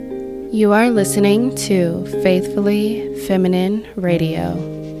You are listening to Faithfully Feminine Radio.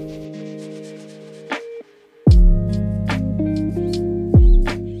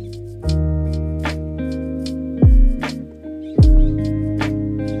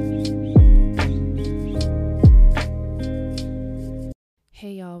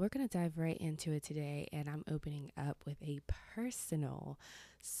 Hey y'all, we're going to dive right into it today, and I'm opening up with a personal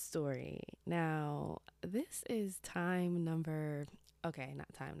story. Now, this is flag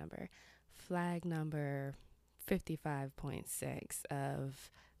number 55.6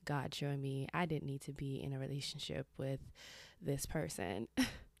 of God showing me I didn't need to be in a relationship with this person.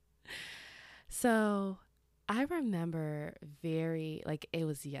 So I remember it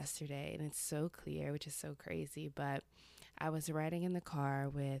was yesterday, and it's so clear, which is so crazy, but I was riding in the car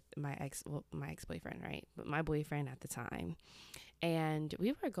with my ex-boyfriend, right? But my boyfriend at the time. And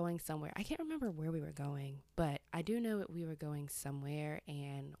we were going somewhere. I can't remember where we were going, but I do know that we were going somewhere,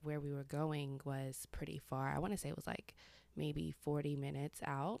 and where we were going was pretty far. I want to say it was like maybe 40 minutes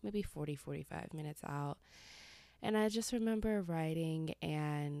out, maybe 45 minutes out. And I just remember riding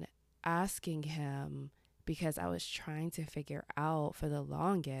and asking him, because I was trying to figure out for the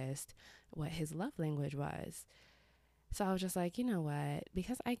longest what his love language was. So I was just like, you know what,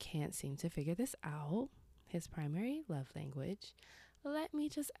 because I can't seem to figure this out, his primary love language, let me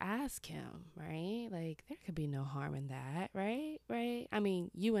just ask him, right? Like, there could be no harm in that, right? I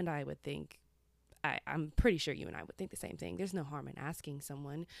mean, you and I would think, I'm pretty sure you and I would think the same thing. There's no harm in asking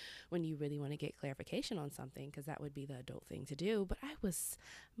someone when you really want to get clarification on something, because that would be the adult thing to do. But I was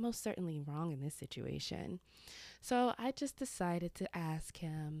most certainly wrong in this situation. So I just decided to ask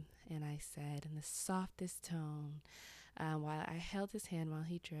him, and I said in the softest tone, while I held his hand while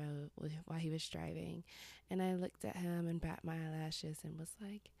he was driving, and I looked at him and bat my eyelashes and was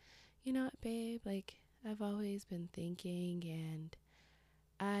like, you know what, babe, like, I've always been thinking, and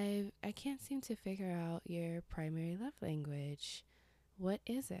I can't seem to figure out your primary love language. What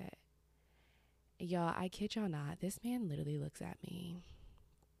is it? Y'all, I kid y'all not, this man literally looks at me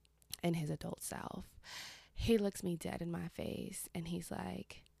in his adult self. He looks me dead in my face, and he's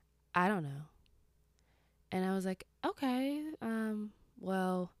like, I don't know. And I was like, okay,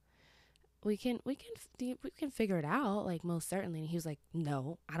 well, we can figure it out, like, most certainly. And he was like,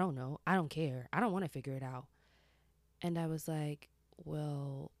 no, I don't know. I don't care. I don't want to figure it out. And I was like,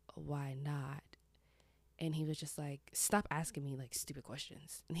 well, why not? And he was just like, stop asking me like stupid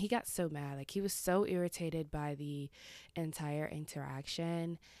questions. And he got so mad. Like, he was so irritated by the entire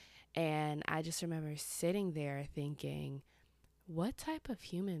interaction. And I just remember sitting there thinking, what type of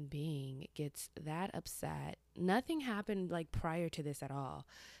human being gets that upset? Nothing happened like prior to this at all.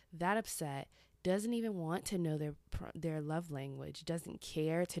 That upset, doesn't even want to know their love language, doesn't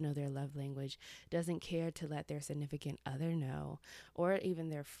care to know their love language, doesn't care to let their significant other know, or even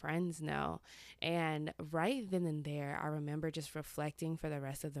their friends know. And right then and there, I remember just reflecting for the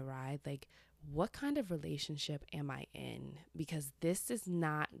rest of the ride, like, what kind of relationship am I in? Because this is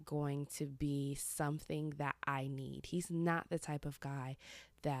not going to be something that I need. He's not the type of guy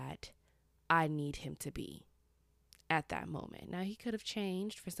that I need him to be at that moment. Now, he could have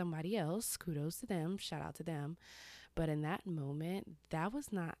changed for somebody else. Kudos to them. Shout out to them. But in that moment, that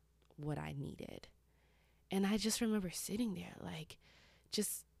was not what I needed. And I just remember sitting there, like,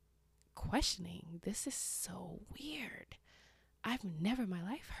 just questioning, this is so weird. I've never in my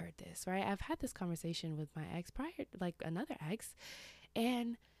life heard this, right? I've had this conversation with my ex prior, like another ex,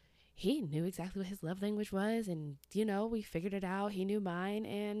 and he knew exactly what his love language was. And, you know, we figured it out. He knew mine,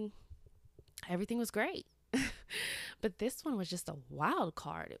 and everything was great. But this one was just a wild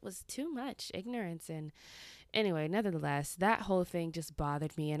card. It was too much ignorance. And anyway, nevertheless, that whole thing just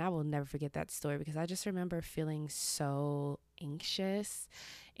bothered me, and I will never forget that story, because I just remember feeling so anxious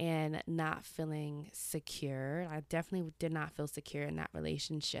and not feeling secure. I definitely did not feel secure in that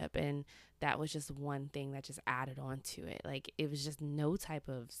relationship, and that was just one thing that just added on to it. Like, it was just no type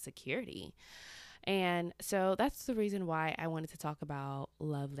of security. And so that's the reason why I wanted to talk about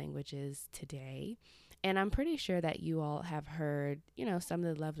love languages today. And I'm pretty sure that you all have heard, you know, some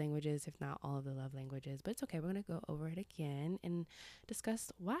of the love languages, if not all of the love languages. But it's okay. We're going to go over it again and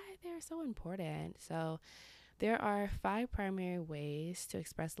discuss why they're so important. So there are 5 primary ways to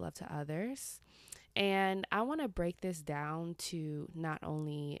express love to others. And I want to break this down to not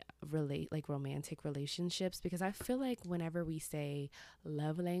only relate like romantic relationships, because I feel like whenever we say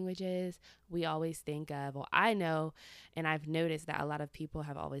love languages, we always think of, well, I know, and I've noticed that a lot of people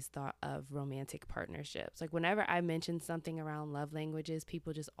have always thought of romantic partnerships. Like, whenever I mention something around love languages,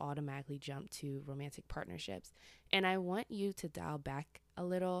 people just automatically jump to romantic partnerships. And I want you to dial back a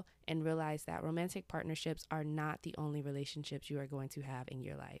little and realize that romantic partnerships are not the only relationships you are going to have in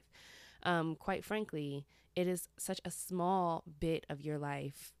your life. Quite frankly, it is such a small bit of your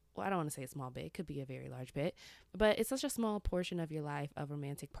life. Well, I don't want to say a small bit, it could be a very large bit, but it's such a small portion of your life of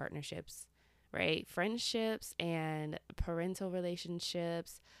romantic partnerships, right? Friendships and parental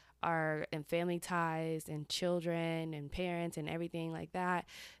relationships are, and family ties and children and parents and everything like that.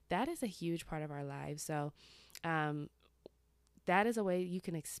 That is a huge part of our lives. So, um, that is a way you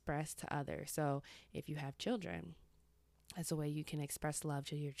can express to others. So, if you have children, that's a way you can express love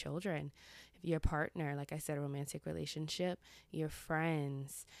to your children. If your partner, like I said, a romantic relationship, your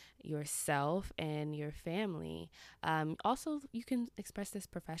friends, yourself, and your family. Also, you can express this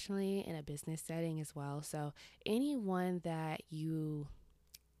professionally in a business setting as well. So, anyone that you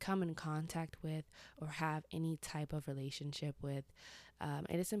come in contact with or have any type of relationship with,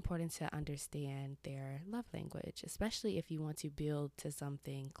 it is important to understand their love language, especially if you want to build to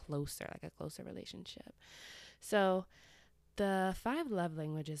something closer, like a closer relationship. So, the five love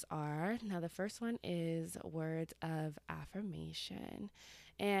languages are, now the first one is words of affirmation.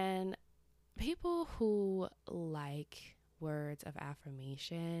 And people who like words of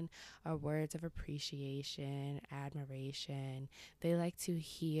affirmation or words of appreciation, admiration, they like to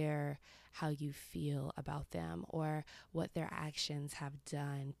hear how you feel about them or what their actions have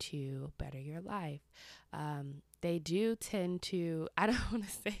done to better your life. They do tend to, I don't want to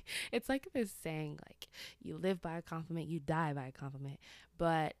say, it's like this saying, like, you live by a compliment, you die by a compliment.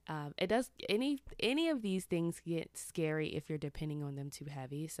 But it does, any of these things get scary if you're depending on them too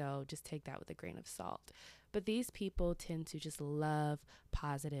heavy. So just take that with a grain of salt. But these people tend to just love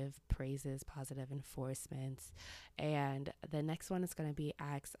positive praises, positive enforcements. And the next one is going to be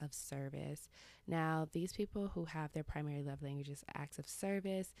acts of service. Now, these people who have their primary love languages, acts of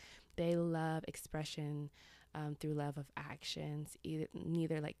service, they love expression through love of actions,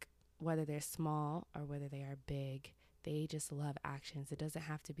 neither like whether they're small or whether they are big. They just love actions. It doesn't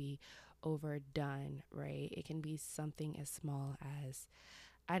have to be overdone, right? It can be something as small as,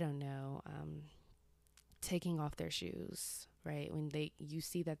 I don't know, taking off their shoes, right? When you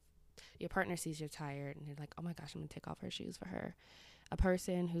see that your partner sees you're tired and you're like, oh my gosh, I'm gonna take off her shoes for her. A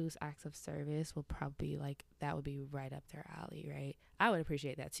person whose acts of service will probably, like, that would be right up their alley, right? I would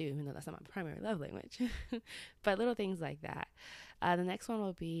appreciate that too, even though that's not my primary love language. But little things like that. The next one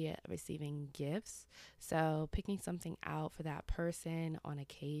will be receiving gifts. So picking something out for that person on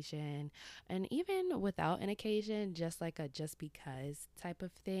occasion, and even without an occasion, just like a just because type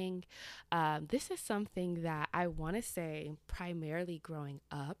of thing. This is something that I want to say primarily growing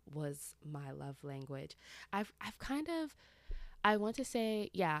up was my love language. I've kind of, I want to say,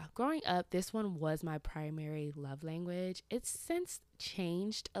 yeah, growing up, this one was my primary love language. It's since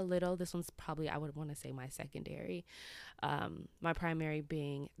changed a little. This one's probably, I would want to say, my secondary. My primary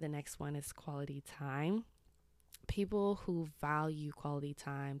being, the next one is quality time. People who value quality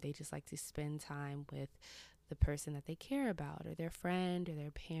time, they just like to spend time with the person that they care about, or their friend, or their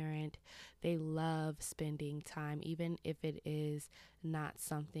parent. They love spending time, even if it is not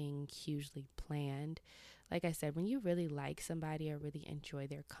something hugely planned. Like I said, when you really like somebody or really enjoy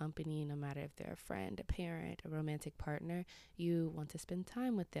their company, no matter if they're a friend, a parent, a romantic partner, you want to spend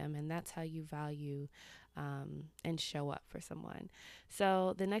time with them. And that's how you value and show up for someone.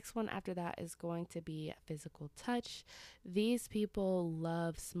 So the next one after that is going to be physical touch. These people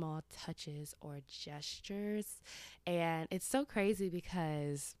love small touches or gestures. And it's so crazy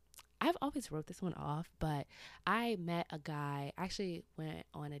because I've always wrote this one off, but I met a guy, actually went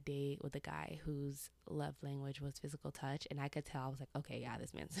on a date with a guy whose love language was physical touch. And I could tell, I was like, okay, yeah,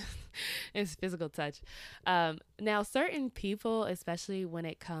 this man's is physical touch. Now, certain people, especially when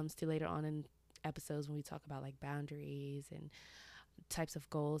it comes to later on in episodes when we talk about like boundaries and types of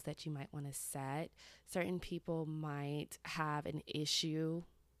goals that you might want to set, certain people might have an issue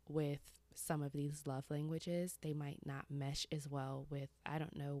with some of these love languages. They might not mesh as well with, I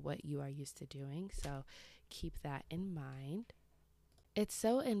don't know, what you are used to doing. So keep that in mind. It's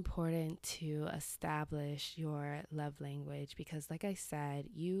so important to establish your love language because, like I said,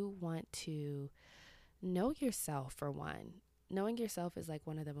 you want to know yourself for one. Knowing yourself is like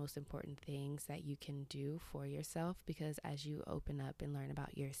one of the most important things that you can do for yourself, because as you open up and learn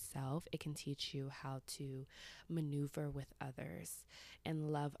about yourself, it can teach you how to maneuver with others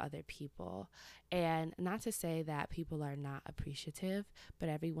and love other people. And not to say that people are not appreciative, but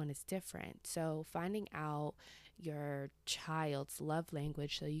everyone is different. So finding out your child's love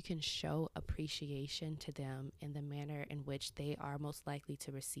language so you can show appreciation to them in the manner in which they are most likely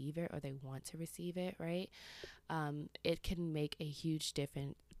to receive it or they want to receive it, right? It can make a huge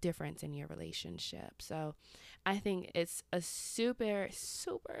difference in your relationship. So I think it's a super,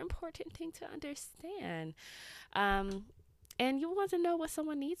 super important thing to understand. And you want to know what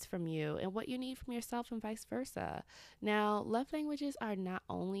someone needs from you and what you need from yourself and vice versa. Now, love languages are not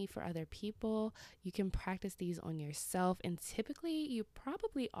only for other people, you can practice these on yourself. And typically, you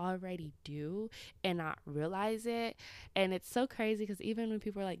probably already do and not realize it. And it's so crazy because even when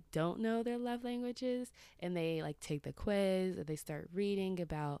people like don't know their love languages and they like take the quiz or they start reading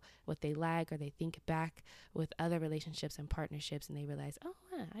about what they like, or they think back with other relationships and partnerships and they realize, oh,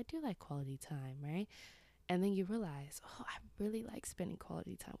 yeah, I do like quality time, right? And then you realize, oh, I really like spending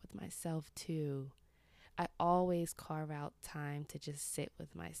quality time with myself too. I always carve out time to just sit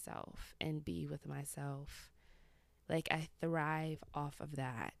with myself and be with myself. Like, I thrive off of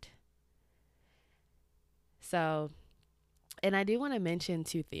that. So, and I do want to mention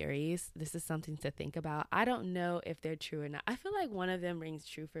two theories. This is something to think about. I don't know if they're true or not. I feel like one of them rings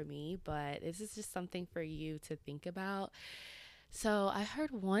true for me, but this is just something for you to think about. So I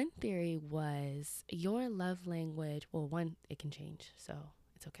heard one theory was your love language. Well, one, it can change, so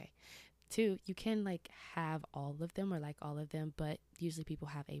it's okay. Two, you can like have all of them or like all of them, but usually people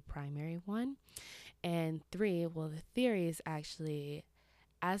have a primary one. And three, well, the theory is actually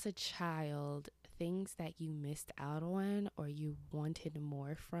as a child, things that you missed out on or you wanted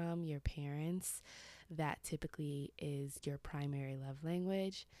more from your parents, that typically is your primary love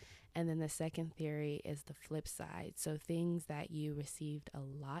language. And then the second theory is the flip side. So things that you received a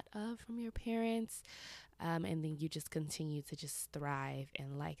lot of from your parents, and then you just continue to just thrive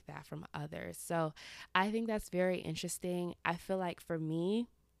and like that from others. So I think that's very interesting. I feel like for me,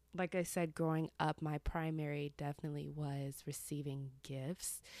 like I said, growing up, my primary definitely was receiving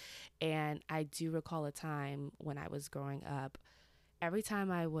gifts. And I do recall a time when I was growing up, every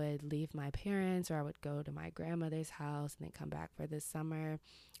time I would leave my parents or I would go to my grandmother's house and then come back for the summer,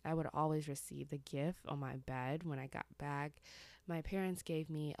 I would always receive the gift on my bed when I got back. My parents gave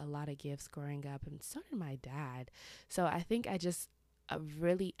me a lot of gifts growing up, and so did my dad. So I think I just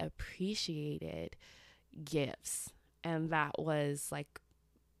really appreciated gifts. And that was like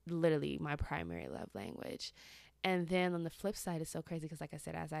literally my primary love language. And then on the flip side, it's so crazy because, like I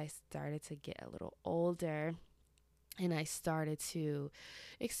said, as I started to get a little older and I started to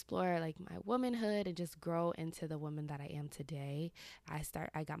explore like my womanhood and just grow into the woman that I am today,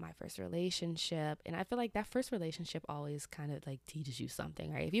 I got my first relationship, and I feel like that first relationship always kind of like teaches you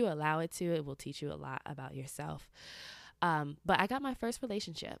something, right? If you allow it to, it will teach you a lot about yourself. But I got my first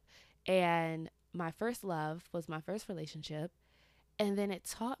relationship, and my first love was my first relationship. And then it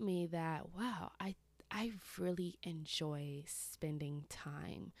taught me that, wow, I really enjoy spending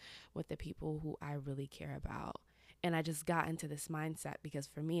time with the people who I really care about. And I just got into this mindset because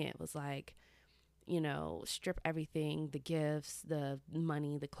for me, it was like, strip everything, the gifts, the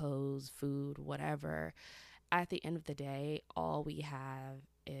money, the clothes, food, whatever. At the end of the day, all we have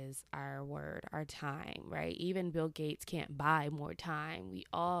is our word, our time, right? Even Bill Gates can't buy more time. We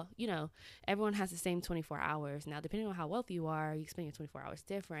all, everyone has the same 24 hours. Now, depending on how wealthy you are, you spend your 24 hours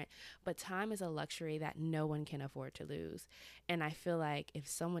different, but time is a luxury that no one can afford to lose. And I feel like if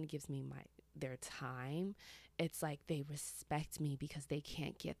someone gives me their time, it's like they respect me because they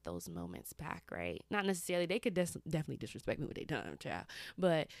can't get those moments back, right? Not necessarily, they could definitely disrespect me with their time, child,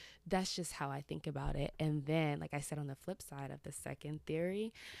 but that's just how I think about it. And then, like I said, on the flip side of the second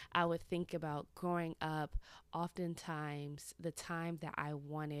theory, I would think about growing up, oftentimes the time that I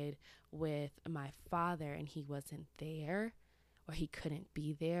wanted with my father and he wasn't there, or he couldn't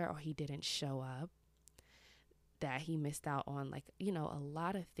be there, or he didn't show up, that he missed out on, like, a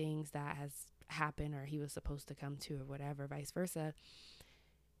lot of things that has happened or he was supposed to come to or whatever, vice versa.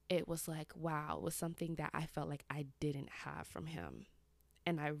 It was like, wow, it was something that I felt like I didn't have from him.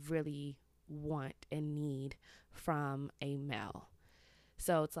 And I really want and need from a male.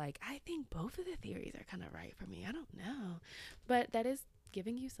 So it's like, I think both of the theories are kind of right for me. I don't know. But that is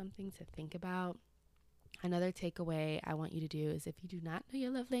giving you something to think about. Another takeaway I want you to do is, if you do not know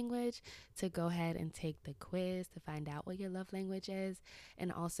your love language, to go ahead and take the quiz to find out what your love language is,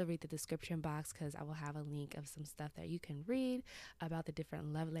 and also read the description box because I will have a link of some stuff that you can read about the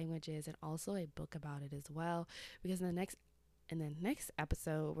different love languages, and also a book about it as well. Because in the next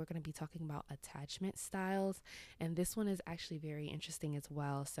episode, we're going to be talking about attachment styles, and this one is actually very interesting as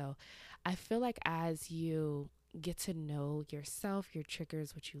well. So I feel like as you get to know yourself, your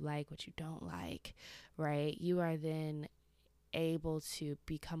triggers, what you like, what you don't like, right? You are then able to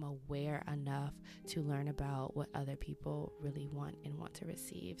become aware enough to learn about what other people really want and want to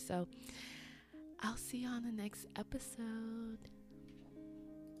receive. So I'll see you on the next episode.